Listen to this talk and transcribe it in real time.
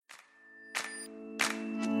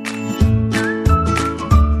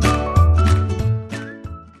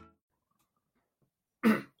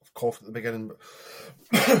soft at the beginning,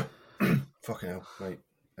 but fucking hell, right.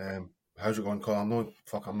 How's it going, Colin?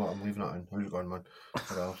 I'm leaving it in. How's it going, man?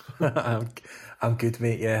 I'm good,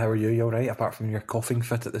 mate. Yeah, how are you? You alright? Apart from your coughing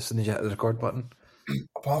fit as soon as you hit the record button.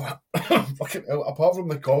 Apart from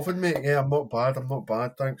the coughing, mate, yeah, I'm not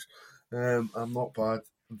bad, thanks. I'm not bad.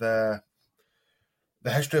 The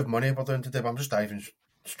history of money we're doing today, but I'm just diving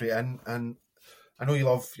straight in, and I know you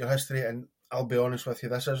love your history, and I'll be honest with you,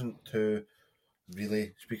 this isn't to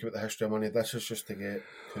really speak about the history of money, this is just to get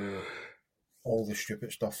to all the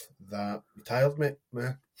stupid stuff that you tired, mate.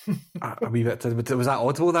 Yeah. A wee bit. Was that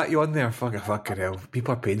audible that you on there? Fucking hell.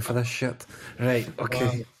 People are paying for this shit. Right,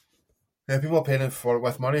 okay. Yeah, people are paying for it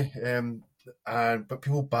with money, but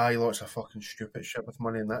people buy lots of fucking stupid shit with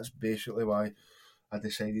money, and that's basically why I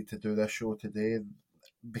decided to do this show today,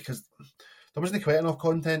 because there wasn't quite enough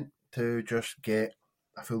content to just get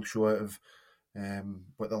a full show out of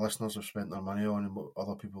what the listeners have spent their money on and what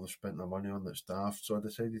other people have spent their money on that's daft. So I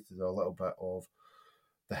decided to do a little bit of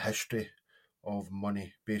the history of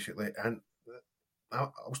money, basically. And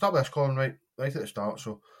I'll start with this, Colin, right at the start.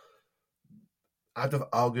 So I'd have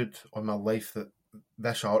argued on my life that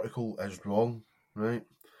this article is wrong, right?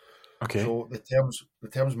 Okay. So the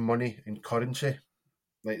terms money and currency,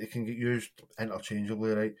 like, they can get used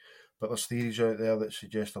interchangeably, right? But there's theories out there that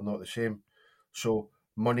suggest they're not the same. So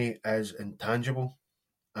money is intangible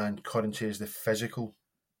and currency is the physical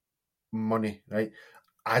money, right?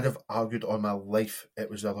 I'd have argued on my life it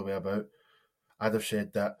was the other way about. I'd have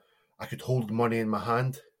said that I could hold money in my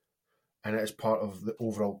hand and it is part of the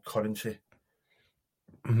overall currency.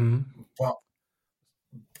 Mm-hmm. But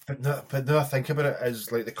now I think about it,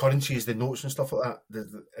 as like the currency is the notes and stuff like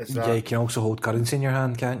that. Yeah, you can also hold currency in your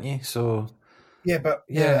hand, can't you? So yeah, but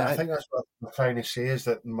I think that's what I'm trying to say, is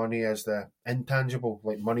that money is the intangible.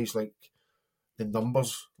 Like, money's like the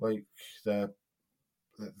numbers, like the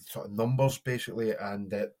sort of numbers, basically, and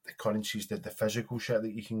the currency's the physical shit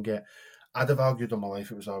that you can get. I'd have argued all my life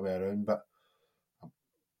it was the other way around, but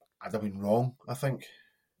I'd have been wrong, I think.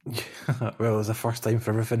 Well, it's the first time for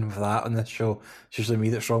everything with that on this show. It's usually me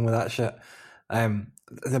that's wrong with that shit.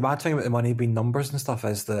 The bad thing about the money being numbers and stuff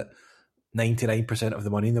is that 99% of the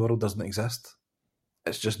money in the world doesn't exist.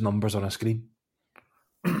 It's just numbers on a screen.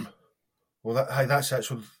 Well, that's it.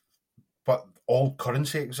 So, but all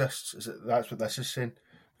currency exists. That's what this is saying?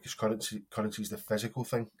 Because currency is the physical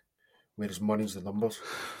thing, whereas money's the numbers.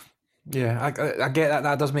 Yeah, I get that.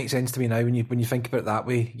 That does make sense to me now when you think about it that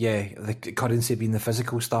way. Yeah, the currency being the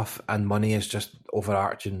physical stuff and money is just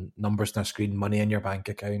overarching numbers on a screen, money in your bank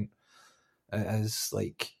account. It is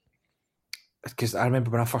like, because I remember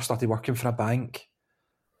when I first started working for a bank,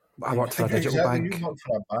 I worked for a digital bank. You worked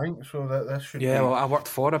for a bank, so that should be... Well, I worked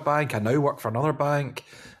for a bank. I now work for another bank.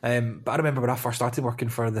 But I remember when I first started working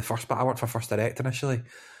for the first bank, I worked for First Direct initially.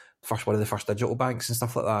 One of the first digital banks and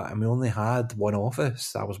stuff like that, and we only had one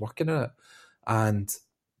office. I was working in it, and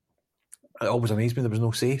it always amazed me there was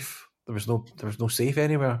no safe. There was no safe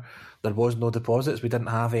anywhere. There was no deposits. We didn't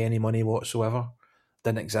have any money whatsoever.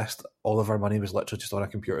 Didn't exist. All of our money was literally just on a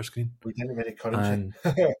computer screen. We didn't have any currency.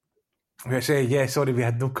 We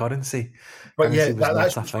had no currency. But currency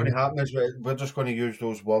that's what's going to happen, is we're just going to use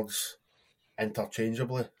those words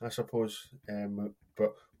interchangeably, I suppose.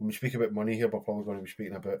 But when we speak about money here, we're probably going to be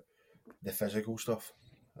speaking about the physical stuff,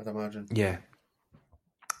 I'd imagine. Yeah.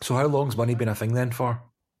 So how long's money been a thing then for?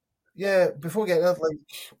 Yeah, before we get there, like,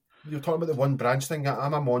 you're talking about the one branch thing.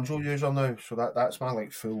 I'm a Monzo user now, so that's my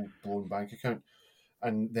like full blown bank account.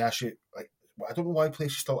 And they ask you, like, I don't know why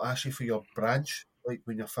places still ask you for your branch, like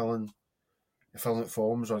when you're filling out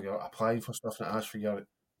forms or you're applying for stuff, and it asks for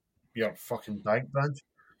your fucking bank branch.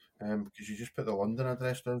 Because you just put the London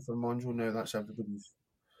address down for Monzo now. That's everybody's.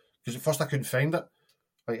 Because at first I couldn't find it.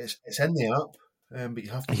 Like, it's in the app, but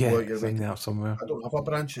you have to go out your way. In the app somewhere. I don't have a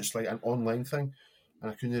branch. It's like an online thing,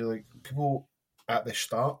 and I couldn't really. People at the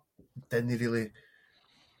start didn't really.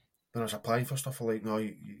 When I was applying for stuff, like, no,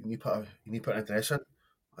 you need to put an address in.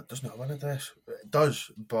 It doesn't have an address. It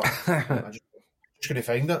does, but I just couldn't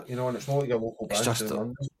find it. And it's not like your local branch in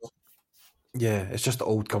London. Yeah, it's just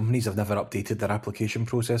old companies have never updated their application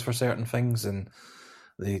process for certain things, and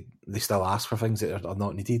they still ask for things that are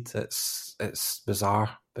not needed. It's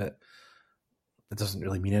bizarre, but it doesn't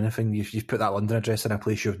really mean anything. You've put that London address in a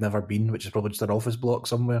place you've never been, which is probably just an office block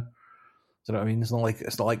somewhere. Do you know what I mean? It's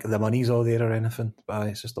not like the money's all there or anything, but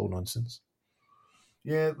it's just all nonsense.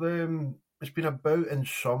 Yeah, it's been about in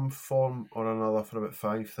some form or another for about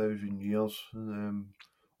 5,000 years.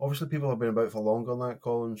 Obviously, people have been about for longer than that,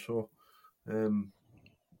 Colin. So,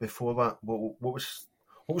 before that, what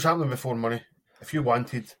was happening before money? If you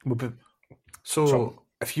wanted, so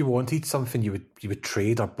if you wanted something, you would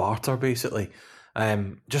trade or barter, basically.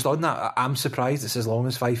 Just on that, I'm surprised it's as long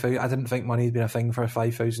as 5,000. I didn't think money had been a thing for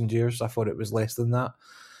 5,000 years. I thought it was less than that.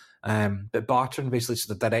 But bartering basically is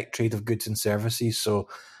the direct trade of goods and services. So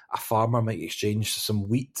a farmer might exchange some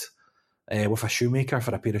wheat with a shoemaker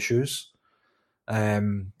for a pair of shoes.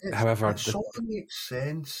 However, it sort of makes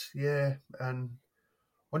sense, yeah. And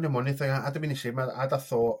on the money thing, I'd have been the same. I'd have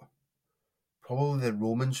thought probably the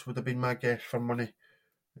Romans would have been my guess for money,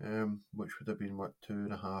 which would have been what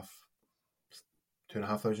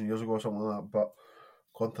 2,500 years ago or something like that. But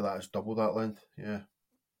according to that, it's double that length. Yeah.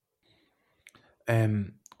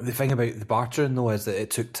 The thing about the bartering though is that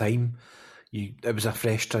it took time. It was a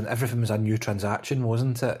fresh everything was a new transaction,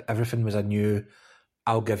 wasn't it? Everything was a new.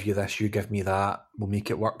 I'll give you this, you give me that, we'll make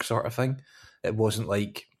it work sort of thing. It wasn't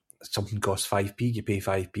like something costs 5p, you pay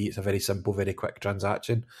 5p. It's a very simple, very quick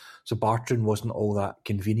transaction. So bartering wasn't all that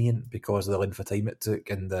convenient because of the length of time it took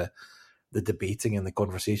and the debating and the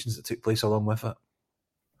conversations that took place along with it.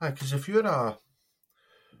 Because if you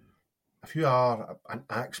are an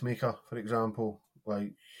axe maker, for example,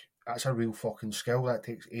 like that's a real fucking skill that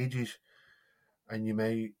takes ages,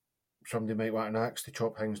 and somebody might want an axe to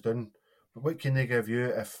chop things down. But what can they give you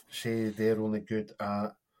if, say, they're only good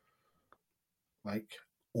at like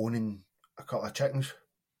owning a couple of chickens?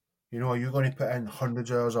 Are you going to put in hundreds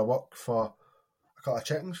of hours of work for a couple of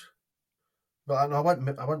chickens? But no, I want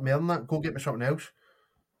more than that. Go get me something else.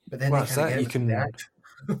 But then well, they can't get the axe.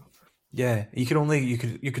 Yeah, you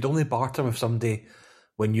could only barter with somebody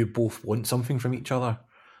when you both want something from each other.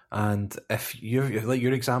 And if you're like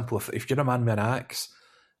your example, if you're a man with an axe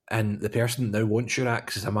and the person that now wants your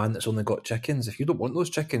axe is a man that's only got chickens, if you don't want those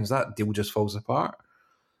chickens, that deal just falls apart.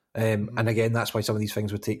 And again, that's why some of these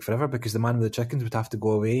things would take forever, because the man with the chickens would have to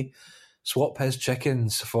go away, swap his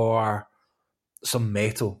chickens for some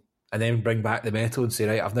metal, and then bring back the metal and say,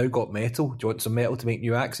 right, I've now got metal. Do you want some metal to make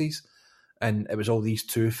new axes? And it was all these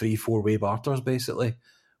 2, 3, 4-way barters, basically,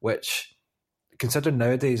 which, considering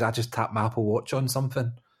nowadays I just tap my Apple Watch on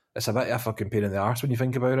something, it's a bit of a fucking pain in the arse when you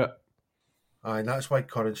think about it. And that's why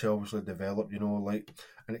currency obviously developed, and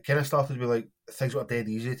it kind of started with like things that are dead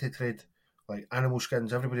easy to trade, like animal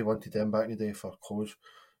skins. Everybody wanted them back in the day for clothes.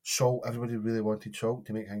 Salt, everybody really wanted salt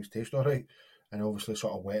to make things taste all right. And obviously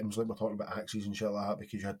sort of weapons, like we're talking about axes and shit like that,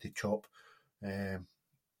 because you had to chop the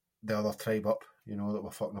other tribe up, that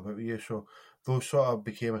were fucking about with you. So those sort of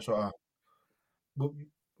became a sort of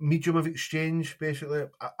medium of exchange, basically.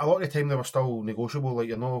 A lot of the time they were still negotiable, like,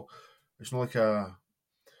 it's not like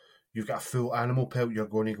you've got a full animal pelt, you're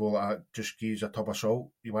going to go like, just give a tub of salt.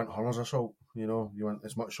 You want hundreds of salt, you want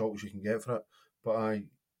as much salt as you can get for it. But like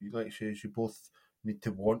you say, you both need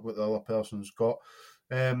to want what the other person's got.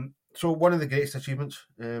 So one of the greatest achievements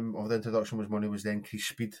of the introduction was money was the increased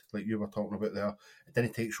speed, like you were talking about there. It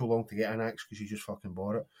didn't take so long to get an axe because you just fucking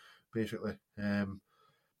bought it, basically.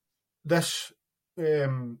 This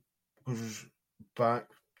goes back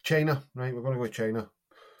China, right? We're going to go to China.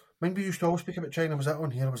 Mind we used to always speak about China. Was that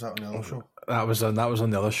on here or was that on the other show? That was on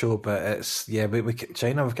the other show, but it's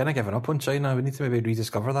China. We've kind of given up on China. We need to maybe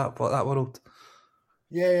rediscover that world.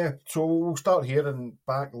 Yeah. So we'll start here. And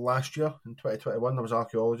back last year in 2021, there was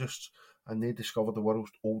archaeologists, and they discovered the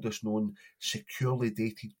world's oldest known securely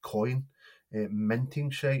dated coin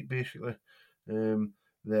minting site. Basically,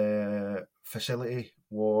 the facility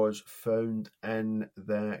was found in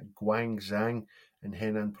the Guangzhou in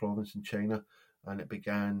Henan province in China. And it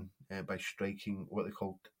began by striking what they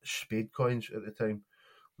called spade coins at the time,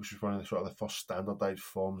 which was one of the sort of the first standardised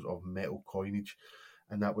forms of metal coinage,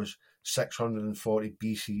 and that was 640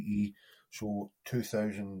 BCE, so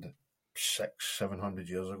 2,700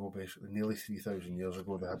 years ago, basically, nearly 3,000 years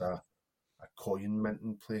ago. They had a coin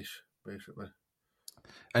minting place, basically.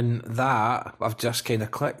 And that I've just kind of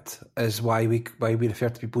clicked is why we refer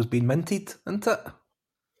to people as being minted, isn't it?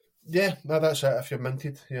 Yeah, no, that's it. If you're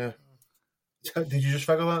minted, yeah. Did you just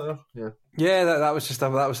figure that there? Yeah, that was just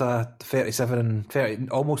that was a 37 and 30,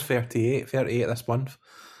 almost 38 this month.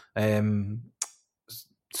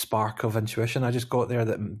 Spark of intuition I just got there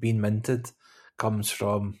that being minted comes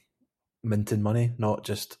from minting money, not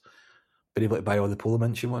just being able to buy all the polo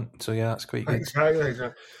mints you want. So yeah, that's quite good. Exactly.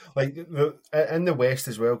 Like in the West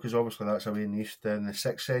as well, because obviously that's away in the East. In the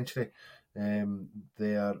 6th century,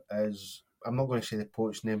 there is. I'm not going to say the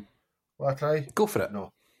poet's name. Will I try? Go for it.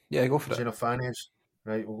 No. Yeah, go for it. Xenophanes.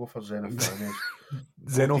 Right, we'll go for Xenophanes.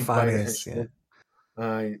 Xenophanes, yeah.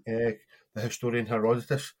 The historian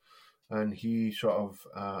Herodotus, and he sort of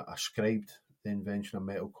ascribed the invention of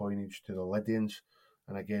metal coinage to the Lydians,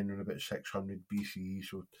 and again in about 600 BCE,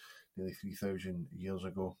 so nearly 3,000 years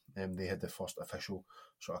ago, they had the first official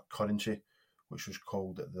sort of currency, which was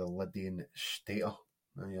called the Lydian Stater.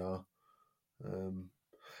 There you are.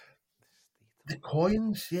 The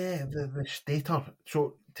coins, yeah, the Stater.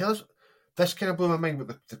 So tell us, this kind of blew my mind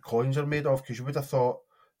what the coins are made of, because you would have thought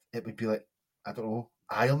it would be like, I don't know,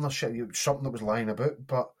 iron or shit, something that was lying about,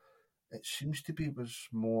 but it seems to be was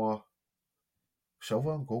more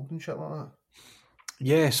silver and gold and shit like that.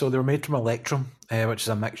 Yeah, so they were made from electrum, which is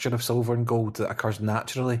a mixture of silver and gold that occurs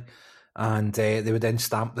naturally. And they would then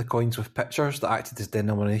stamp the coins with pictures that acted as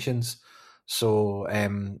denominations. So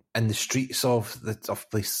in the streets of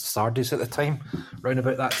Sardis at the time, around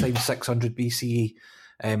about that time, 600 BCE,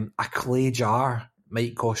 a clay jar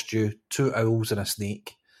might cost you 2 owls and a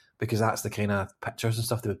snake, because that's the kind of pictures and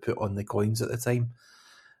stuff they would put on the coins at the time.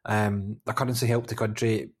 The currency helped the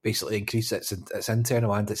country basically increase its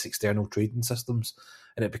internal and its external trading systems,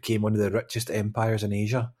 and it became one of the richest empires in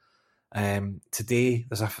Asia. Today,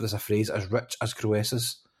 there's a phrase as rich as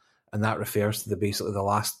Croesus, and that refers to basically the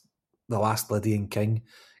last Lydian king,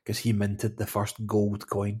 because he minted the first gold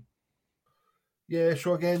coin. Yeah,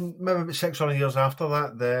 so again, maybe about 600 years after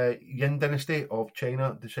that, the Yin dynasty of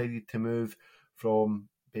China decided to move from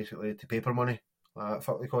basically to paper money,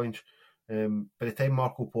 fuck the coins. By the time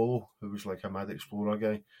Marco Polo, who was like a mad explorer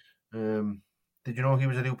guy, did you know he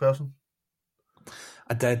was a real person?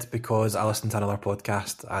 I did, because I listened to another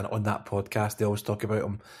podcast, and on that podcast they always talk about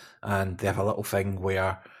him, and they have a little thing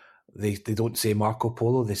where they don't say Marco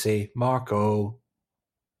Polo, they say Marco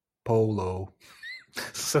Polo.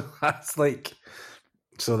 So that's like,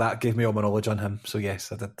 so that gave me all my knowledge on him. So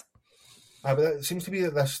yes, I did. But it seems to be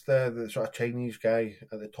that the sort of Chinese guy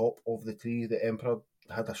at the top of the tree, the emperor,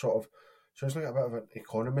 had a sort of, sounds like a bit of an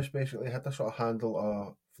economist basically, had a sort of handle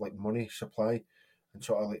of like money supply and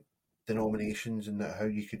sort of like denominations, and how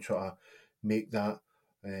you could sort of make that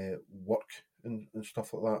work and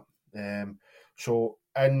stuff like that. So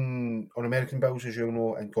on American bills, as you'll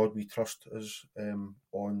know, "In God We Trust" is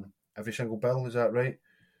on every single bill. Is that right?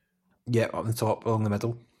 Yeah, up the top, along the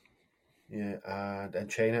middle. Yeah, and in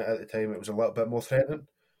China at the time it was a little bit more threatening.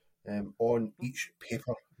 On each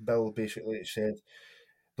paper bill, basically, it said,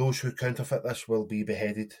 "Those who counterfeit this will be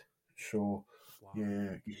beheaded." So,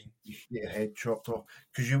 yeah, you should get your head chopped off.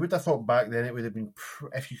 Because you would have thought back then it would have been,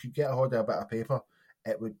 if you could get a hold of a bit of paper,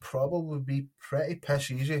 it would probably be pretty piss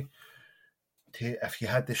easy to, if you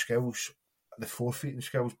had the skills, the forefeeting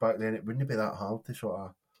skills back then, it wouldn't be that hard to sort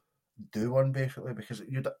of do one, basically, because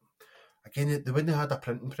again, they wouldn't have had a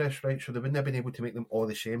printing press, right? So they wouldn't have been able to make them all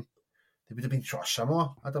the same. They would have been sort of similar,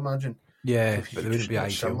 I'd imagine. Yeah, If but you they wouldn't be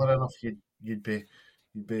ideal. similar enough, you'd be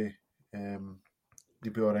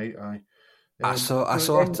all right. Aye. I saw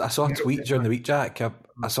a tweet during the week, Jack. I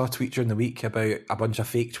saw a tweet during the week about a bunch of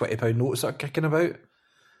fake £20 notes that are kicking about,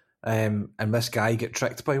 and this guy get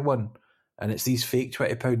tricked by one, and it's these fake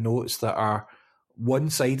 £20 notes that are,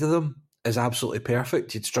 one side of them is absolutely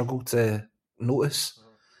perfect, you'd struggle to notice,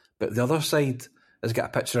 but the other side has got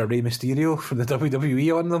a picture of Rey Mysterio from the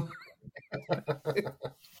WWE on them.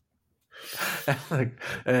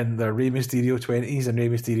 And they're Rey Mysterio 20s and Rey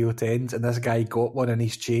Mysterio 10s, and this guy got one and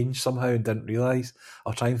he's changed somehow and didn't realise.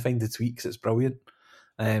 I'll try and find the tweet because it's brilliant.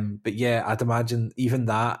 But yeah, I'd imagine even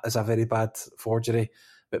that is a very bad forgery,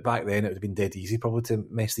 but back then it would have been dead easy probably to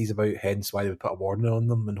mess these about, hence why they would put a warning on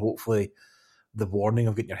them, and hopefully the warning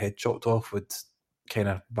of getting your head chopped off would kind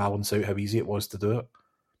of balance out how easy it was to do it.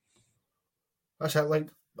 That's it. Like,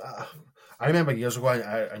 I remember years ago,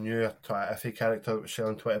 I knew a iffy character that was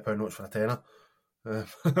selling £20 notes for a tenner.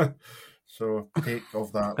 So take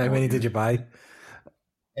of that. How many did you buy?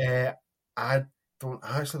 I actually don't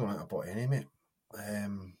think I bought any, mate. I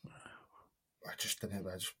just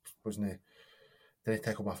wasn't didn't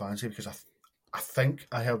tickle my fancy, because I think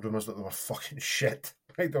I heard rumours that they were fucking shit.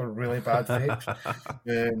 Like, they were really bad fakes.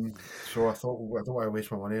 So I thought, well, I don't want to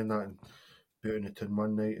waste my money on that, and boot in the tin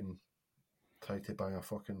one night and try to buy a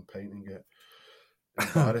fucking pint and get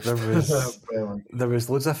embarrassed. there was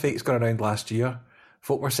loads of fakes going around last year.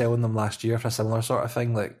 Folk were selling them last year for a similar sort of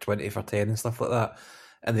thing, like 20 for 10 and stuff like that.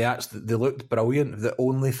 And they looked brilliant. The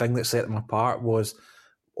only thing that set them apart was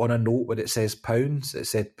on a note where it says pounds, it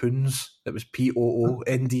said poons. It was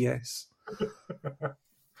POONDS.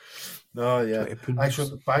 No, yeah. Actually,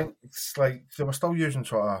 the banks, like, they were still using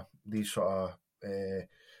these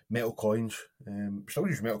metal coins. Still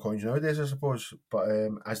use metal coins nowadays, I suppose. But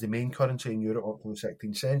as the main currency in Europe up to the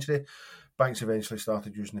 16th century, banks eventually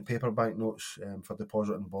started using the paper banknotes for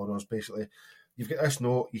deposit and borrowers. Basically, you've got this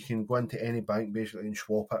note, you can go into any bank basically and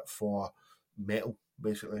swap it for metal,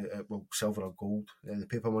 basically, well, silver or gold. The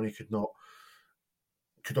paper money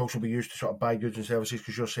could also be used to sort of buy goods and services,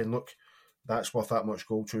 because you're saying, look, that's worth that much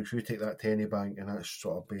gold, so if you take that to any bank, and that's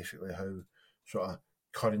sort of basically how sort of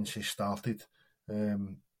currency started.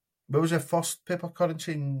 What was the first paper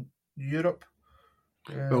currency in Europe?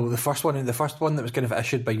 Well, the first one that was kind of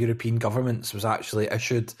issued by European governments was actually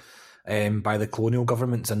issued by the colonial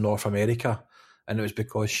governments in North America, and it was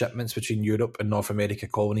because shipments between Europe and North America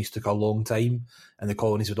colonies took a long time, and the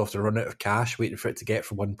colonies would often run out of cash waiting for it to get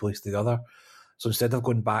from one place to the other. So instead of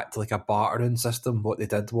going back to like a bartering system, what they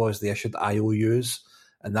did was they issued IOUs,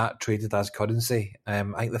 and that traded as currency. I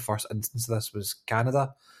think the first instance of this was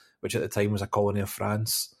Canada, which at the time was a colony of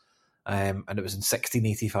France. And it was in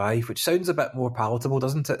 1685, which sounds a bit more palatable,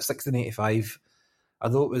 doesn't it? 1685,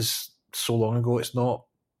 although it was so long ago, it's not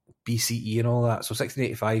BCE and all that. So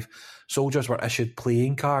 1685, soldiers were issued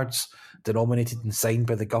playing cards denominated and signed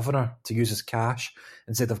by the governor to use as cash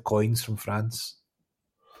instead of coins from France.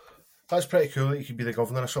 That's pretty cool that you could be the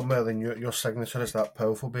governor of somewhere, then your signature is that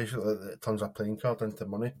powerful, basically, that it turns a playing card into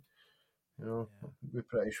money. You know, it'd be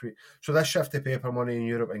pretty sweet. So this shift to paper money in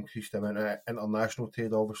Europe increased the amount of international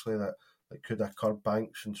trade, obviously, that could have curbed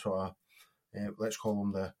banks and sort of, let's call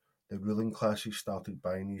them the ruling classes started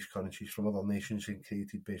buying these currencies from other nations and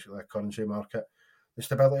created basically a currency market. The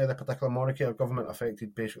stability of the particular monarchy or government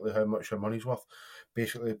affected basically how much your money's worth,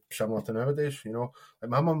 basically similar to nowadays, you know.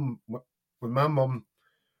 Like when my mum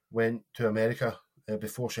went to America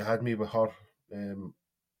before she had me with her,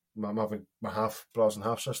 my half brothers and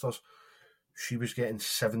half sisters, she was getting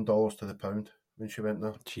 $7 to the pound when she went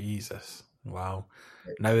there. Jesus, wow!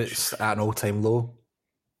 Now it's at an all-time low.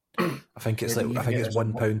 I think it's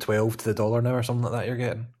 £1.12 to the dollar now, or something like that. You're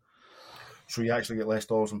getting. So you actually get less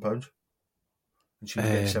dollars and pounds. And she was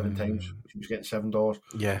getting 7 times. She was getting $7.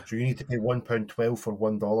 Yeah. So you need to pay £1.12 for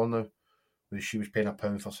 $1 now, whereas she was paying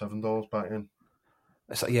 £1 for $7 back then.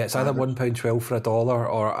 It's either £1.12 for a dollar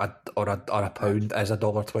or a pound is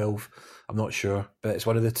 $1.12. I'm not sure, but it's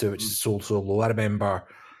one of the two, which is so low. I remember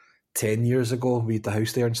 10 years ago we had the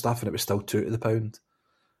house there and stuff, and it was still £2 to the pound,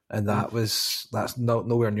 and that's not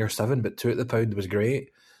nowhere near 7, but £2 to the pound was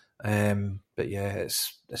great. But yeah,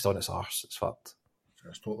 it's on its arse. It's fucked.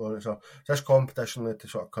 It's totally on its arse. This competition led to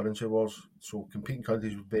sort of currency wars. So competing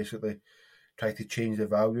countries would basically try to change the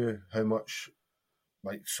value, how much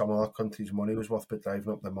like some other countries' money was worth, by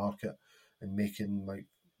driving up the market and making like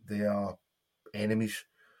their enemies'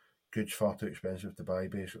 goods far too expensive to buy,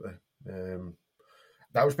 basically.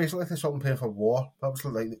 That was basically like something paying for war. That was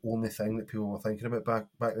like the only thing that people were thinking about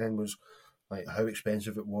back then, was like how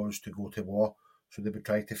expensive it was to go to war. So they would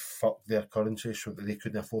try to fuck their currency so that they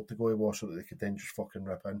couldn't afford to go to war, so that they could then just fucking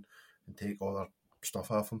rip in and take all their stuff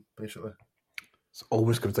off them, basically. It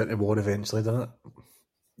always comes down to war eventually, doesn't it?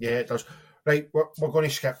 Yeah, it does. Right, we're going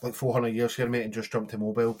to skip like 400 years here, mate, and just jump to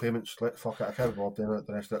mobile payments. Fuck it, I can't bother doing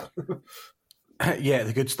the rest of it. Yeah,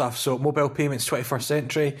 the good stuff. So mobile payments, 21st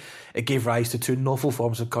century, it gave rise to two novel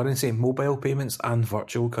forms of currency, mobile payments and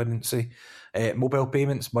virtual currency. Mobile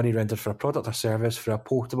payments, money rendered for a product or service for a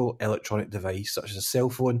portable electronic device, such as a cell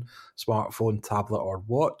phone, smartphone, tablet or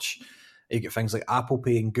watch. You get things like Apple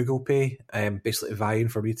Pay and Google Pay, basically vying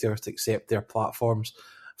for retailers to accept their platforms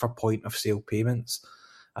for point-of-sale payments.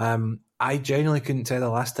 I genuinely couldn't tell the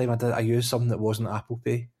last time I used something that wasn't Apple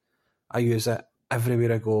Pay. I use it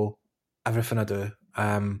everywhere I go, everything I do.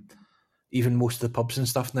 Even most of the pubs and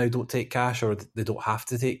stuff now don't take cash, or they don't have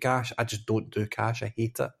to take cash. I just don't do cash. I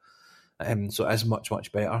hate it. So it is much,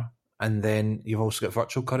 much better. And then you've also got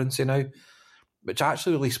virtual currency now, which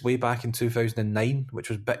actually released way back in 2009, which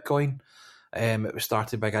was Bitcoin. It was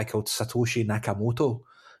started by a guy called Satoshi Nakamoto,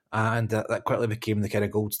 and that quickly became the kind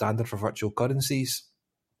of gold standard for virtual currencies.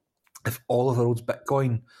 If all of the world's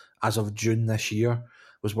Bitcoin, as of June this year,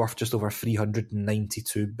 was worth just over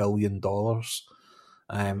 $392 billion.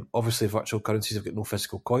 Obviously, virtual currencies have got no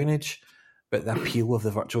physical coinage, but the appeal of the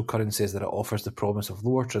virtual currency is that it offers the promise of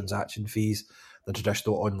lower transaction fees than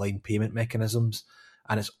traditional online payment mechanisms,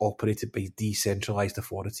 and it's operated by decentralised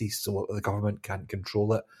authorities, so the government can't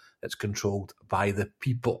control it. It's controlled by the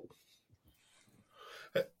people.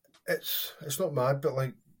 It's not mad, but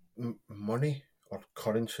like money or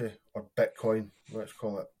currency or Bitcoin, let's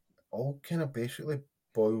call it, all kind of basically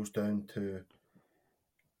boils down to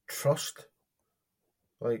trust.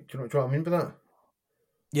 Like, do you know what I mean by that?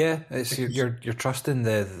 Yeah, it's you're trusting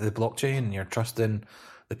the blockchain. You're trusting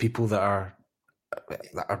the people that are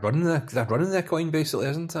running the coin, basically,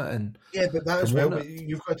 isn't it? And yeah, but that as well. But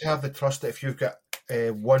you've got to have the trust that if you've got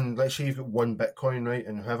one, let's say you've got one Bitcoin, right,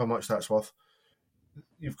 and however much that's worth,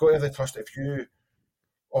 you've got to have the trust that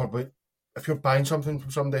if you're buying something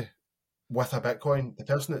from somebody with a Bitcoin, the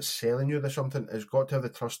person that's selling you something has got to have the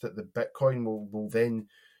trust that the Bitcoin will then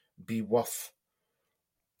be worth,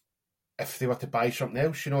 if they were to buy something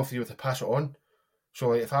else, you know, if they were to pass it on, So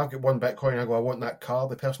like if I've got one Bitcoin, I go, I want that car.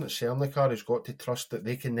 The person that's selling the car has got to trust that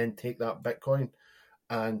they can then take that Bitcoin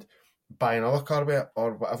and buy another car with it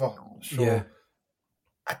or whatever. So Yeah.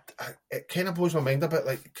 it kind of blows my mind a bit,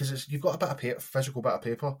 like because you've got a bit of paper, physical bit of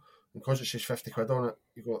paper, and because it says 50 quid on it,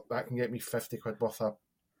 you go that can get me 50 quid worth of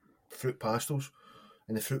fruit pastels,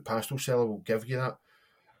 and the fruit pastel seller will give you that,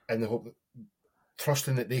 in the hope that,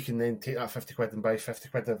 trusting that they can then take that 50 quid and buy 50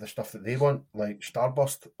 quid of the stuff that they want, like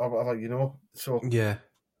Starburst or whatever, you know. So Yeah.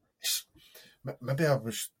 maybe I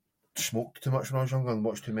was smoked too much when I was younger and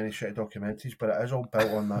watched too many shitty documentaries, but it is all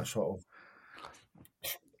built on that sort of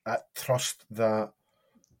that trust that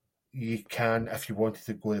you can, if you wanted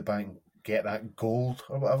to go to the bank, get that gold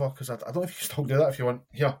or whatever. Because I don't know if you can still do that. If you want,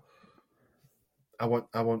 here, I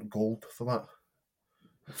want gold for that.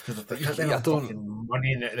 Because there can't be enough fucking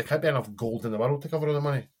money in it. There can't be enough gold in the world to cover all the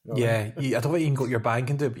money. You know what I mean? I don't think you can go to your bank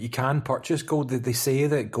and do it, but you can purchase gold. They say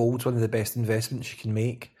that gold's one of the best investments you can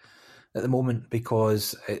make at the moment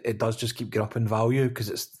because it does just keep going up in value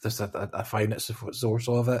because there's a finite source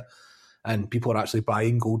of it, and people are actually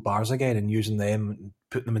buying gold bars again and using them and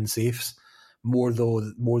putting them in safes more now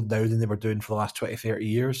than they were doing for the last 20, 30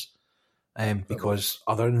 years. Because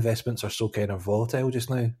other investments are so kind of volatile just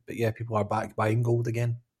now. But yeah, people are back buying gold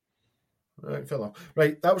again. Right, fair enough.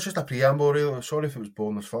 Right, that was just a preamble, really. Sorry if it was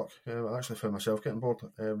boring as fuck. I actually found myself getting bored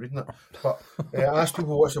reading it. But I asked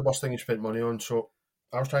people what's the worst thing you spent money on. So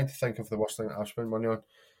I was trying to think of the worst thing that I've spent money on.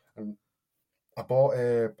 And I bought,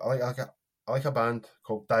 I like a band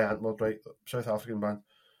called Die Antwoord, right? South African band.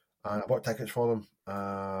 And I bought tickets for them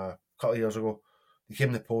a couple of years ago. They came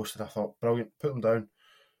in the post and I thought, brilliant, put them down.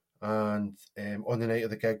 And on the night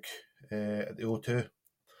of the gig at the O2,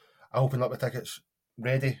 I opened up the tickets,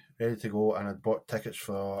 ready to go, and I'd bought tickets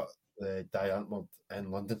for the Die Antwoord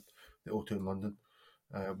in London, the O2 in London,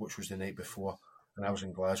 which was the night before, and I was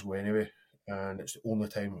in Glasgow anyway, and it's the only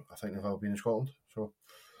time I think they've ever been in Scotland, so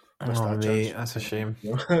mate, that's a shame.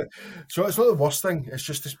 So it's not the worst thing, it's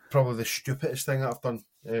just probably the stupidest thing that I've done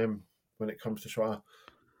when it comes to sort of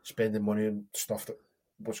spending money on stuff that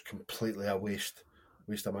was completely a waste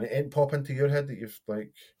of money. Ain't pop into your head that you've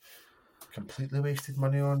like completely wasted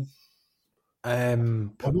money on?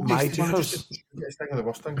 My Jers. The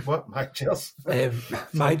worst thing. What? My Jers?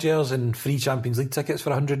 My Jers and free Champions League tickets for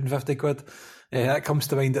 150 quid. That comes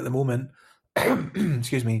to mind at the moment.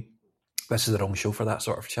 Excuse me. This is the wrong show for that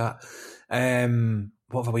sort of chat. What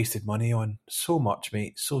have I wasted money on? So much,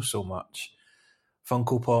 mate. So much.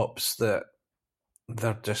 Funko Pops that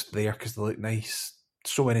they're just there because they look nice.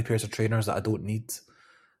 So many pairs of trainers that I don't need.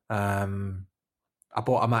 I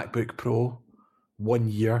bought a MacBook Pro 1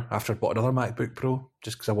 year after I bought another MacBook Pro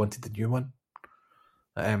just because I wanted the new one.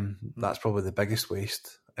 That's probably the biggest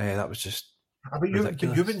waste. That was just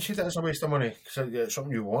ridiculous. You wouldn't see that as a waste of money because it's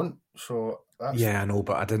something you want. So that's... Yeah, I know,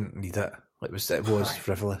 but I didn't need it. It was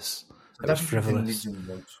frivolous. It was frivolous.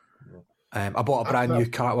 I bought a brand new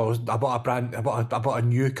car. Well, I bought a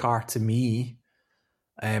new car to me.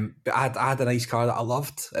 But I had a nice car that I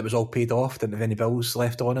loved. It was all paid off, didn't have any bills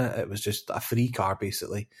left on it. It was just a free car,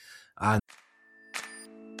 basically. And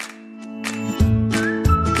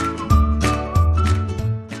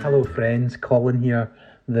hello, friends. Colin here.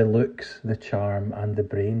 The looks, the charm, and the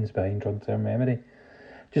brains behind Drug Term Memory.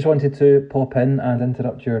 Just wanted to pop in and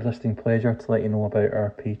interrupt your listening pleasure to let you know about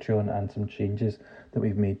our Patreon and some changes that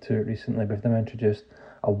we've made to it recently. We've now introduced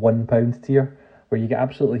a £1 tier, where you get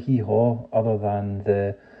absolutely hee-haw other than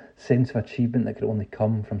the sense of achievement that can only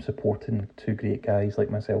come from supporting two great guys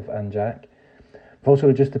like myself and Jack. We've also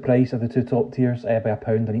reduced the price of the two top tiers by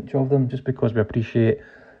 £1 on each of them, just because we appreciate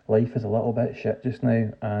life is a little bit shit just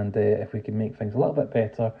now, and if we can make things a little bit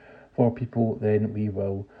better for people, then we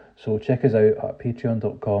will. So check us out at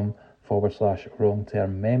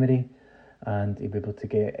patreon.com/wrongtermmemory, and you'll be able to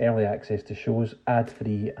get early access to shows,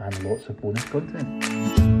 ad-free, and lots of bonus content.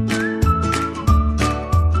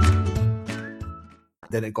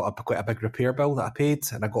 Then it got quite a big repair bill that I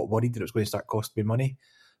paid, and I got worried that it was going to start costing me money.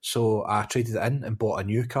 So I traded it in and bought a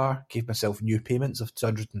new car, gave myself new payments of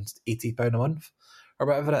 £280 a month, or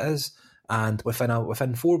whatever it is. And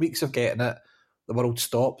within 4 weeks of getting it, the world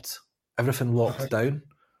stopped, everything locked down,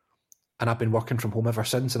 and I've been working from home ever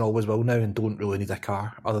since, and always will now, and don't really need a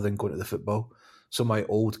car other than going to the football. So my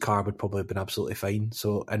old car would probably have been absolutely fine.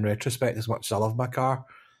 So in retrospect, as much as I love my car,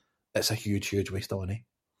 it's a huge waste of money.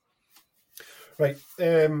 Right,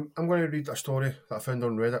 I'm going to read a story that I found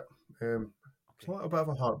on Reddit. It's a little bit of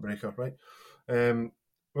a heartbreaker, right?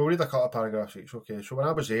 We'll read a couple of paragraphs each. Okay, so when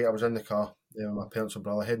I was 8, I was in the car with my parents and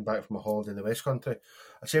brother heading back from a holiday in the West Country.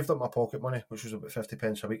 I saved up my pocket money, which was about 50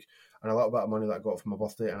 pence a week, and a little bit of money that I got for my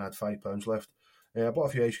birthday, and I had £5 left. I bought a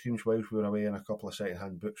few ice creams whilst we were away and a couple of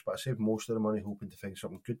second-hand books, but I saved most of the money hoping to find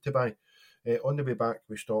something good to buy. On the way back,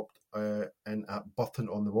 we stopped in at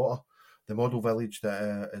Burton-on-the-Water, the model village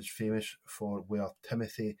that is famous for where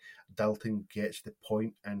Timothy Dalton gets the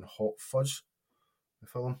point in Hot Fuzz, the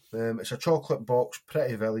film. It's a chocolate box,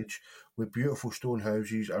 pretty village with beautiful stone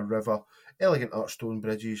houses, a river, elegant art stone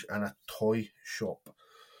bridges, and a toy shop.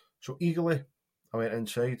 So eagerly, I went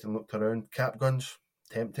inside and looked around. Cap guns,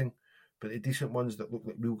 tempting, but the decent ones that looked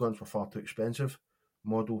like real guns were far too expensive.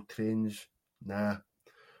 Model trains, nah.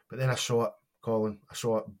 But then I saw it, Colin. I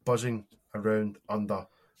saw it buzzing around under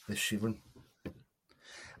the ceiling.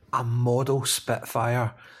 A model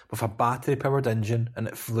Spitfire with a battery-powered engine, and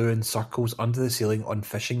it flew in circles under the ceiling on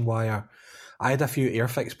fishing wire. I had a few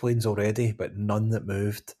Airfix planes already, but none that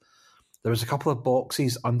moved. There was a couple of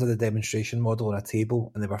boxes under the demonstration model on a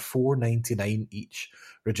table, and they were $4.99 each,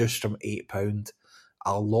 reduced from £8.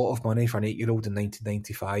 A lot of money for an 8-year-old in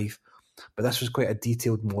 1995, but this was quite a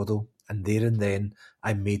detailed model, and there and then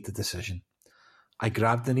I made the decision. I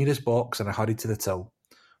grabbed the nearest box and I hurried to the till.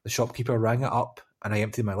 The shopkeeper rang it up, and I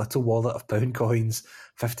emptied my little wallet of pound coins,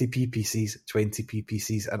 50p pieces, 20p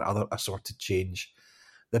pieces, and other assorted change.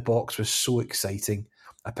 The box was so exciting.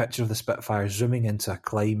 A picture of the Spitfire zooming into a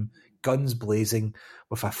climb, guns blazing,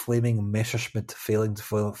 with a flaming Messerschmitt falling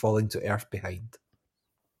to earth behind.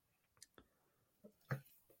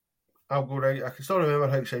 I'll go right. I can still remember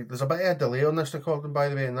how excited. There's a bit of a delay on this recording, by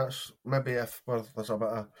the way, and that's maybe if there's a bit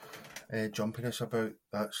of jumpiness about.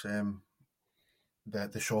 That's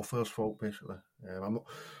the software's fault, basically. I'm not,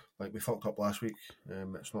 like, we fucked up last week.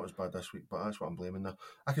 It's not as bad this week, but that's what I'm blaming now.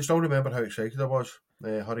 I can still remember how excited I was,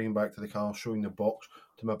 hurrying back to the car, showing the box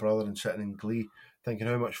to my brother and sitting in glee, thinking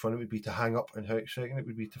how much fun it would be to hang up and how exciting it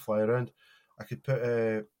would be to fly around. I could put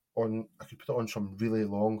it on some really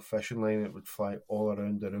long fishing line. It would fly all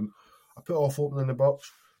around the room. I put off opening the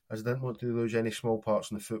box as I didn't want to lose any small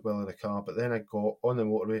parts in the footwell of the car, but then I got on the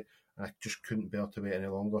motorway and I just couldn't bear to wait any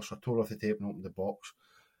longer, so I tore off the tape and opened the box.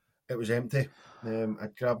 It was empty.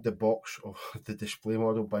 I'd grabbed the box of the display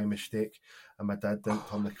model by mistake, and my dad didn't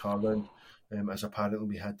turn the car round, as apparently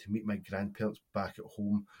we had to meet my grandparents back at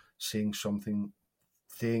home, saying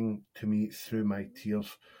to me through my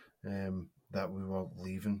tears that we were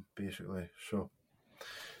leaving, basically. So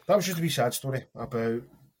that was just a wee sad story about...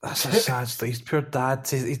 That's a sad story. His poor dad.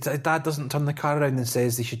 His dad doesn't turn the car around and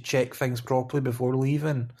says they should check things properly before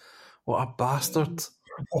leaving. What a bastard.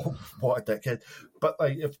 Oh, what a dickhead. But,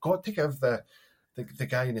 like, you've got to give the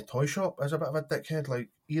guy in the toy shop as a bit of a dickhead. Like,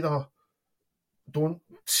 either don't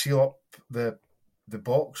seal up the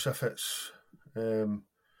box if it's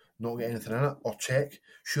not got anything in it, or check.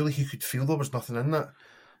 Surely he could feel there was nothing in that.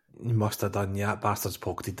 He must have done, yeah. That bastard's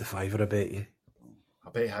pocketed the £5, I bet you. I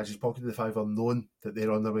bet he has. He's pocketed the £5, knowing that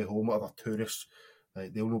they're on their way home, or they're tourists.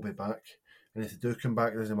 Like, they'll not be back. And if they do come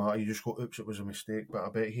back, it doesn't matter. You just go, oops, it was a mistake. But I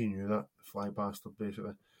bet he knew that, the fly bastard,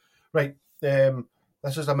 basically. Right,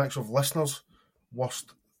 this is a mix of listeners'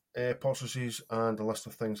 worst purchases and a list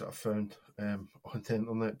of things that I've found on the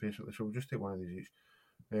internet, basically. So we'll just take one of these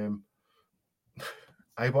each.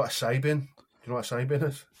 I bought a Cybin. Do you know what a Cybin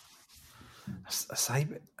is? A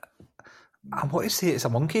Cybin? I want to say it's a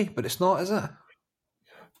monkey, but it's not, is it?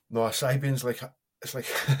 No, a Cybin's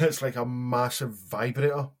it's like a massive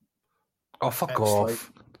vibrator. Oh, fuck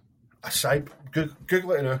off. Like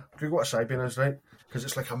Google it now. Google what a Cybin is, right? Because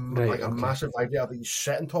it's like a massive vibrator that you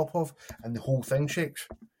sit on top of and the whole thing shakes.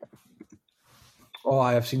 Oh,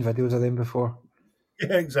 I have seen videos of them before.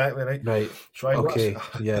 Yeah, exactly, right. Right. So I bought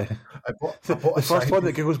the first one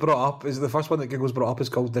that Google's brought up is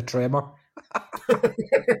called the Tremor.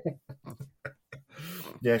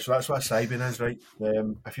 Yeah, so that's what a Cybin is, right?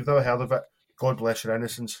 If you've never heard of it, God bless your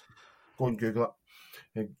innocence. Go and Google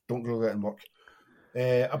it. Don't Google it and work.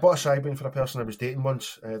 I bought a Cybin for a person I was dating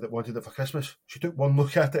once that wanted it for Christmas. She took one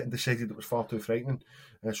look at it and decided it was far too frightening.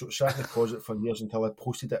 So it sat in the closet for years until I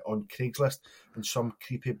posted it on Craigslist, and some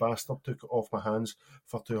creepy bastard took it off my hands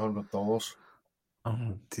for $200.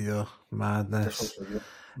 Oh dear, madness.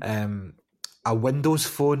 A Windows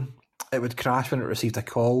phone, it would crash when it received a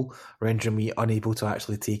call, rendering me unable to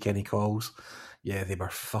actually take any calls. Yeah, they were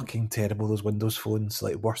fucking terrible, those Windows phones.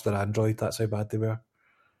 Like, worse than Android, that's how bad they were.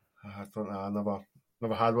 I don't know, I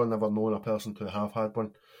never had one, never known a person to have had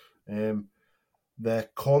one. The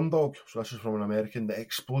corn dog, so this is from an American, that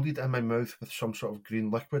exploded in my mouth with some sort of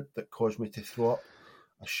green liquid that caused me to throw up.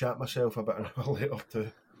 I shat myself about an hour later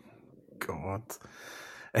too. God.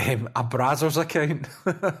 A Brazzers account.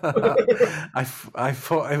 I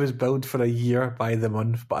thought I was billed for a year by the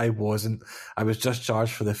month, but I wasn't. I was just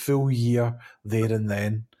charged for the full year there and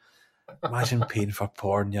then. Imagine paying for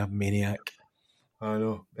porn, you maniac. I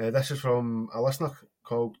know. This is from a listener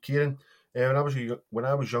called Kieran. When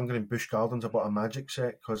I was younger in Busch Gardens, I bought a magic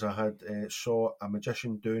set because I had saw a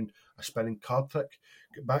magician doing a spinning card trick.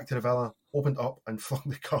 Got back to the villa, opened up, and flung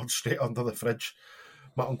the cards straight under the fridge.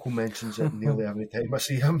 My uncle mentions it nearly every time I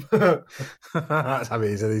see him. That's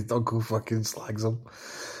amazing. His uncle fucking slags him.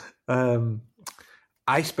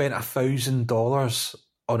 I spent $1,000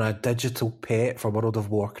 on a digital pet for World of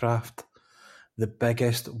Warcraft. The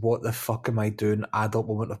biggest what the fuck am I doing adult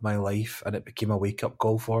moment of my life, and it became a wake up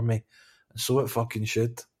call for me. And so it fucking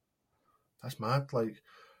should. That's mad. Like,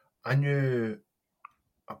 I knew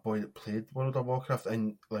a boy that played World of Warcraft,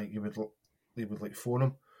 and like you would like phone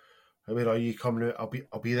him. Where are you coming out?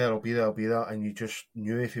 I'll be there. And you just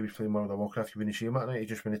knew if he was playing World of Warcraft, you wouldn't see him at night. He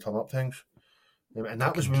just wouldn't turn up things. And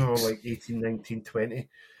that was when we were like 18, 19, 20.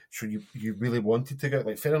 So you really wanted to go.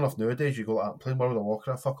 Like, fair enough, nowadays you go, like, I'm playing World of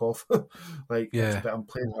Warcraft, fuck off. Like, yeah. But I'm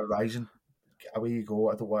playing Horizon. Away you go,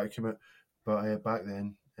 I don't want to come out. But back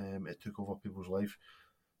then, it took over people's life.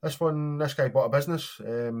 This guy bought a business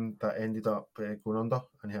that ended up going under,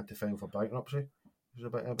 and he had to file for bankruptcy. It was a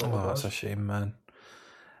bit that's a shame, man.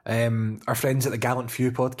 Our friends at the Gallant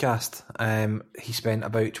Few podcast, he spent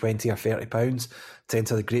about £20 or £30 to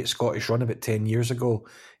enter the Great Scottish Run about 10 years ago.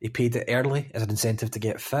 He paid it early as an incentive to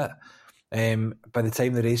get fit. By the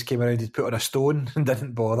time the race came around, he'd put on a stone and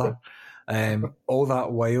didn't bother. All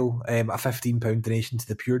that while, a £15 donation to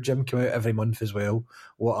the Pure Gym came out every month as well.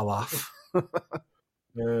 What a laugh.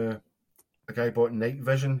 A guy bought night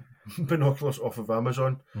vision binoculars off of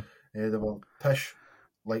Amazon. They were pish,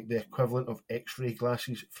 like the equivalent of X-ray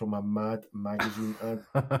glasses from a Mad magazine ad.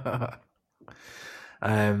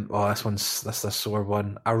 This is a sore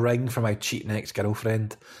one. A ring for my cheating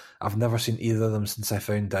ex-girlfriend. I've never seen either of them since I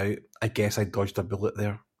found out. I guess I dodged a bullet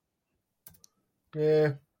there.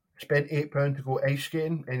 Yeah, spent £8 to go ice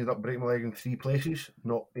skating. Ended up breaking my leg in 3 places.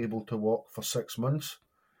 Not able to walk for 6 months.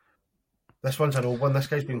 This one's an old one. This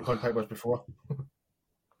guy's been in contact with us before.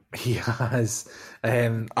 He has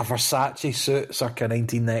a Versace suit circa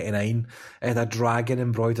 1999. It had a dragon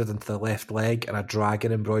embroidered into the left leg and a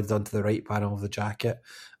dragon embroidered onto the right panel of the jacket,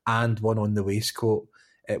 and one on the waistcoat.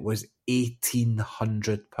 It was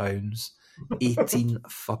 £1,800. 18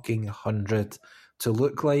 fucking hundred to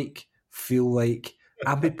look like, feel like,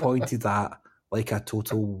 and be pointed at like a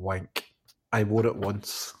total wank. I wore it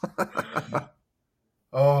once.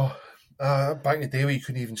 Back in the day where you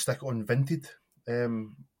couldn't even stick it on Vinted.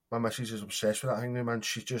 My missus is obsessed with that thing now, man.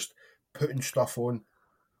 She's just putting stuff on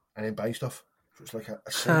and then buying stuff. So it's like a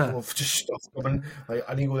cycle of just stuff coming. Like,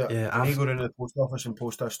 I need to go down to the post office and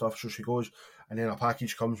post that stuff. So she goes, and then a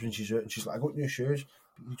package comes when she's out, and she's like, I got new shoes.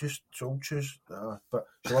 But you just sold shoes. But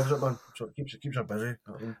she loves it, man. So it keeps her busy. You know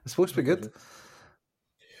what I mean? It's supposed to be good.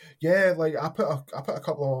 Yeah, like I put a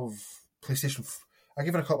couple of PlayStation. I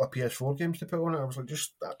gave her a couple of PS4 games to put on it. I was like,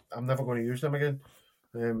 I'm never going to use them again.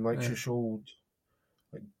 She sold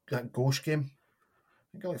like that Ghost game.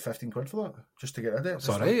 I got like 15 quid for that just to get rid of it.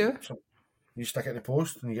 Sorry, yeah. So you stick it in the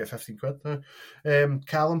post and you get 15 quid.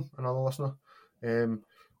 Callum, another listener,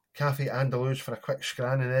 Cafe Andalus for a quick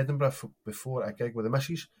scran in Edinburgh before a gig with the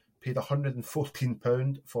missus. Paid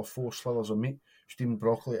 £114 for 4 slithers of meat, steamed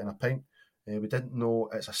broccoli, and a pint. We didn't know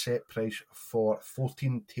it's a set price for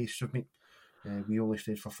 14 tastes of meat. We only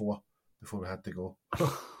stayed for 4 before we had to go.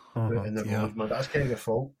 That's kind of your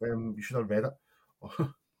fault. You should have read it.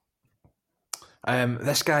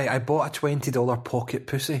 This guy, I bought a $20 pocket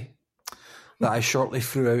pussy that I shortly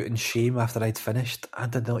threw out in shame after I'd finished. I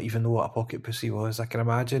did not even know what a pocket pussy was, I can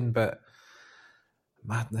imagine, but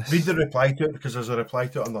madness. Read the reply to it, because there's a reply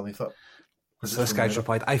to it underneath it. So this guy's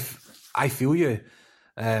replied, I feel you.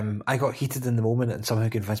 I got heated in the moment and somehow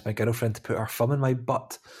convinced my girlfriend to put her thumb in my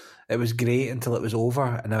butt. It was great until it was over,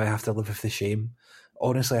 and now I have to live with the shame.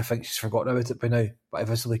 Honestly, I think she's forgotten about it by now, but I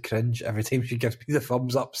visibly cringe every time she gives me the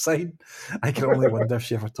thumbs up sign. I can only wonder if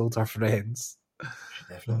she ever told her friends. She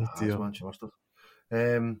definitely has, man. She must have.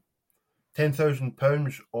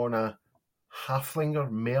 £10,000 on a halflinger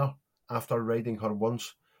mare after riding her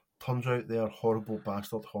once. Turns out they are horrible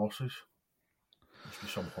bastard horses. Must be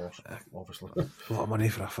some horse, obviously. A lot of money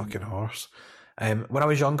for a fucking horse. When I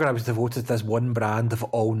was younger, I was devoted to this one brand of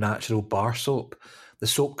all-natural bar soap. The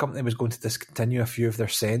soap company was going to discontinue a few of their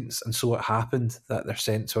scents, and so it happened that their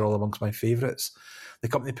scents were all amongst my favourites. The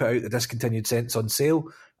company put out the discontinued scents on sale.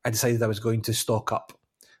 I decided I was going to stock up.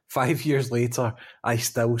 5 years later, I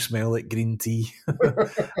still smell like green tea.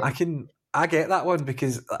 I get that one,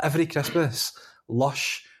 because every Christmas,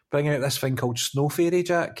 Lush bring out this thing called Snow Fairy,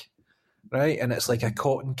 Jack, right? And it's like a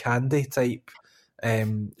cotton candy type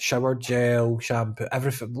shower gel, shampoo,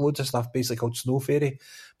 everything, loads of stuff, basically called Snow Fairy,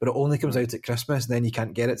 but it only comes out at Christmas, and then you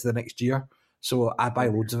can't get it to the next year. So I buy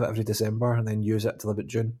loads of it every December and then use it till about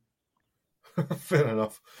June. Fair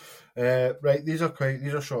enough. Right, these are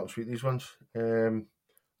short and sweet, these ones.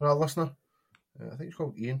 Our listener, I think it's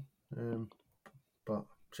called Ian, but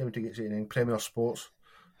 7889, Premier Sports,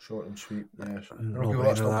 short and sweet. Yes.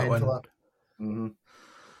 That one.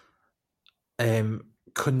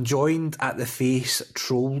 Conjoined at the face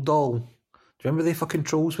troll doll. Do you remember the fucking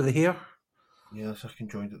trolls with the hair? Yeah, that's a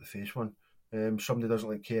conjoined at the face one. Somebody doesn't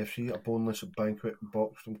like KFC, a boneless banquet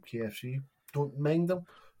box from KFC. Don't mind them.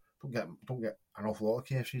 Don't get an awful lot of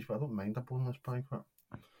KFCs, but I don't mind a boneless banquet.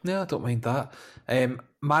 Yeah, I don't mind that.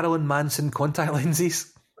 Marilyn Manson contact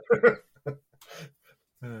lenses.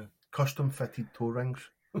 Custom fitted toe rings.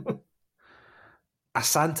 A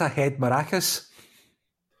Santa head maracas.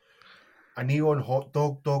 A neon hot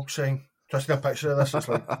dog sign. Just get a picture of this. It's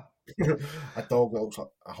like a dog that looks like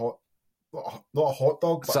not a hot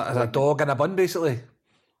dog. But it's a dog in a bun, basically.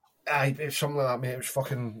 Aye, it's something like that, mate. It was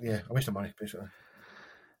fucking, a waste of money, basically.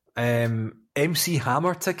 MC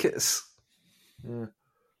Hammer tickets. Yeah,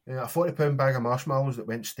 a £40 bag of marshmallows that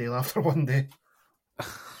went stale after one day.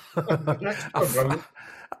 A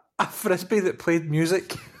frisbee that played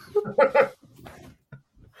music.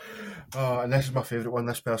 And this is my favourite one.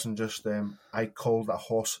 This person just, I called a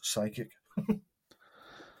horse psychic.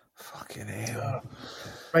 Fucking hell.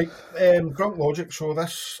 Right, Drunk Logic. So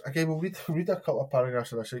this, again, we'll read a couple of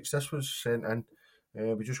paragraphs of this. This was sent in.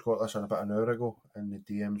 We just got this in about an hour ago in the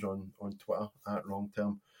DMs on Twitter at Wrong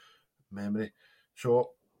Term Memory.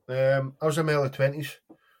 So I was in my early 20s,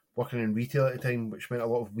 working in retail at the time, which meant a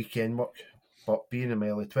lot of weekend work. But being in my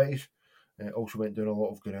early 20s, also went doing a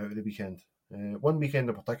lot of going out at the weekend. One weekend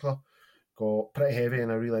in particular got pretty heavy,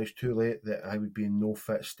 and I realised too late that I would be in no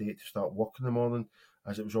fit state to start work in the morning,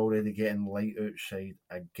 as it was already getting light outside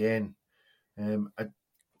again. I'd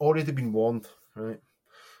already been warned, right,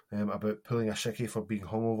 about pulling a sickie for being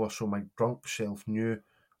hungover, so my drunk self knew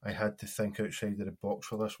I had to think outside of the box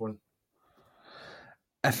for this one.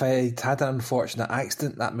 If I'd had an unfortunate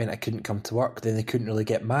accident, that meant I couldn't come to work, then they couldn't really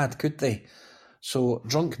get mad, could they? So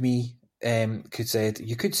drunk me you could say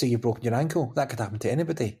you've broken your ankle. That could happen to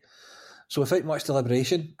anybody. So without much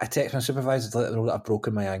deliberation, I text my supervisor to let them know that I've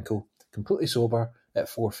broken my ankle, completely sober, at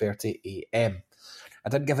 4:30 a.m. I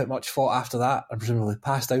didn't give it much thought after that, and presumably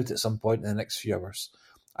passed out at some point in the next few hours.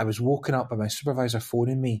 I was woken up by my supervisor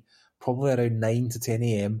phoning me, probably around 9 to 10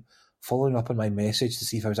 a.m, following up on my message to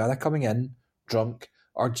see if I was either coming in, drunk,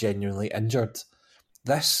 or genuinely injured.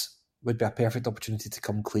 This would be a perfect opportunity to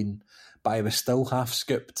come clean, but I was still half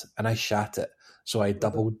scooped, and I shat it, so I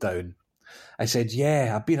doubled down. I said,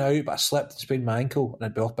 yeah, I've been out, but I slipped and sprained my ankle, and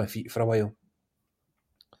I'd be off my feet for a while.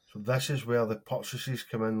 So this is where the purchases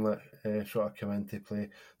come in, come into play.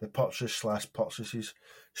 The purchases.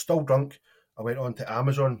 Still drunk, I went on to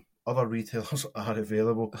Amazon. Other retailers are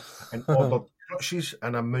available, and ordered crutches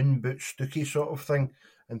and a moon boot stookie sort of thing,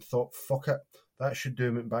 and thought, fuck it, that should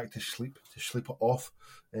do me back to sleep it off.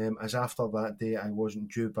 As after that day, I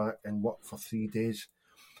wasn't due back in work for 3 days.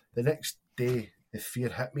 The next day, the fear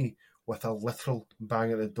hit me with a literal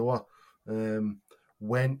bang at the door.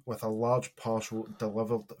 Went with a large parcel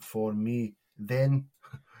delivered for me. Then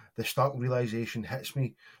the stark realisation hits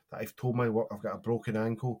me that I've told my work I've got a broken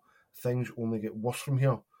ankle. Things only get worse from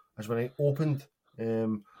here. As when I opened,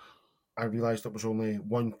 I realised it was only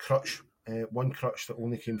one crutch that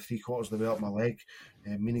only came 3/4 of the way up my leg,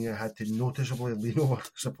 meaning I had to noticeably lean over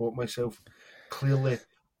to support myself. Clearly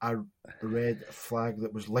a red flag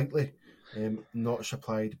that was likely not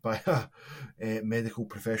supplied by a medical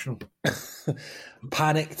professional.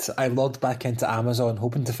 Panicked, I logged back into Amazon,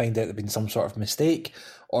 hoping to find out there'd been some sort of mistake,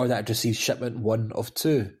 or that I'd received shipment 1 of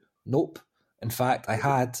 2. Nope. In fact, I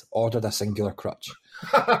had ordered a singular crutch.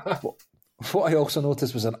 What I also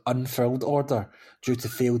noticed was an unfilled order due to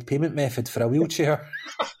failed payment method for a wheelchair.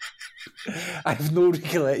 I have no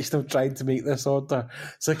recollection of trying to make this order,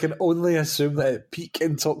 so I can only assume that at peak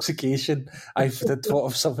intoxication I had thought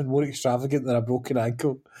of something more extravagant than a broken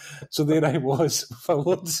ankle. So there I was, with a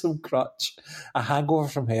lonesome crutch, a hangover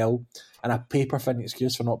from hell, and a paper-thin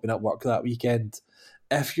excuse for not being at work that weekend.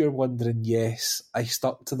 If you're wondering, yes, I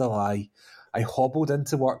stuck to the lie. I hobbled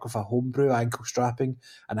into work with a homebrew ankle strapping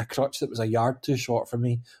and a crutch that was a yard too short for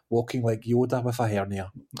me, walking like Yoda with a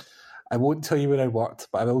hernia. I won't tell you where I worked,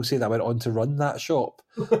 but I will say that I went on to run that shop.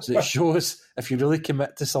 So it shows if you really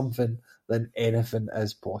commit to something, then anything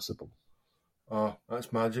is possible. Oh,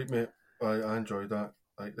 that's magic, mate. I enjoyed that.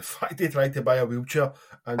 Like the fact he tried to buy a wheelchair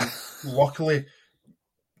and luckily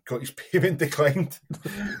got his payment declined.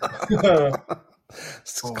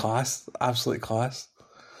 It's Oh, class, absolute class.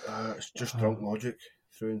 it's just drunk logic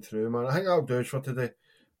through and through, man. I think that'll do it for today.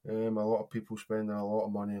 A lot of people spending a lot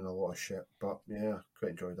of money and a lot of shit, but yeah,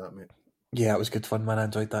 quite enjoyed that, mate. Yeah, it was good fun, man. I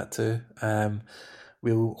enjoyed that too.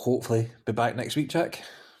 We'll hopefully be back next week, Jack.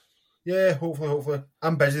 Yeah, hopefully.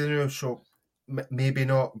 I'm busy now, so maybe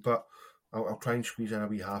not, but I'll try and squeeze in a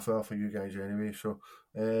wee half hour for you guys anyway. So,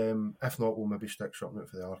 if not, we'll maybe stick something out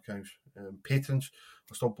for the archives. Patrons,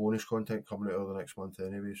 there's still bonus content coming out over the next month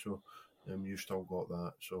anyway, so you still got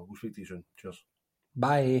that. So we'll speak to you soon. Cheers.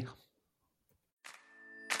 Bye.